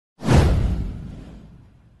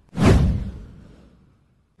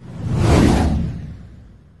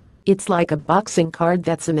It's like a boxing card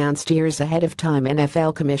that's announced years ahead of time.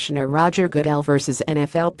 NFL Commissioner Roger Goodell versus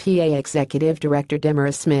NFLPA Executive Director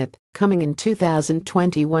Demaurice Smith. Coming in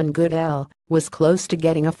 2021, Goodell was close to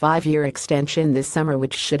getting a 5-year extension this summer,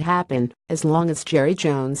 which should happen as long as Jerry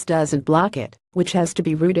Jones doesn't block it, which has to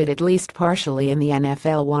be rooted at least partially in the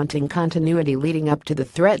NFL wanting continuity leading up to the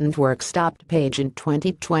threatened work stoppage in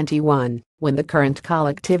 2021, when the current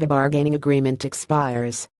collective bargaining agreement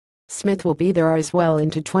expires. Smith will be there as well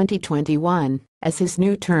into 2021, as his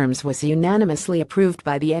new terms was unanimously approved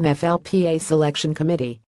by the NFLPA Selection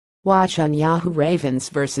Committee. Watch on Yahoo! Ravens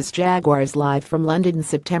vs Jaguars live from London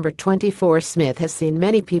September 24. Smith has seen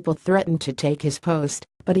many people threaten to take his post,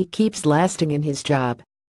 but he keeps lasting in his job.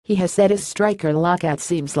 He has said his striker lockout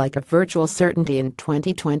seems like a virtual certainty in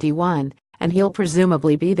 2021, and he'll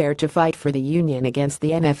presumably be there to fight for the union against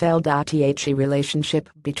the NFL. The relationship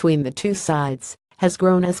between the two sides has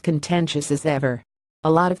grown as contentious as ever.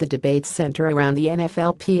 A lot of the debates center around the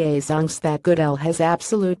NFLPA's angst that Goodell has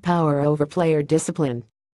absolute power over player discipline.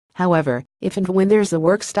 However, if and when there's a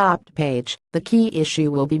work stoppage, the key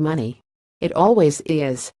issue will be money. It always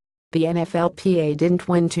is. The NFLPA didn't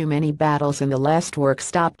win too many battles in the last work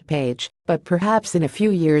stoppage, but perhaps in a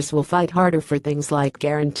few years will fight harder for things like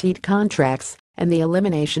guaranteed contracts and the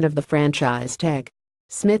elimination of the franchise tag.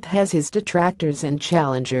 Smith has his detractors and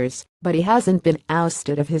challengers, but he hasn't been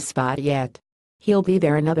ousted of his spot yet. He'll be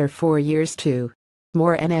there another 4 years too.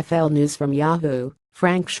 More NFL news from Yahoo!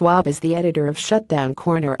 Frank Schwab is the editor of Shutdown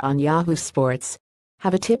Corner on Yahoo Sports.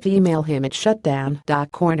 Have a tip? Email him at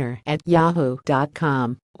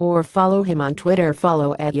shutdown.corner@yahoo.com or follow him on Twitter.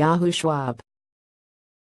 Follow @YahooSchwab.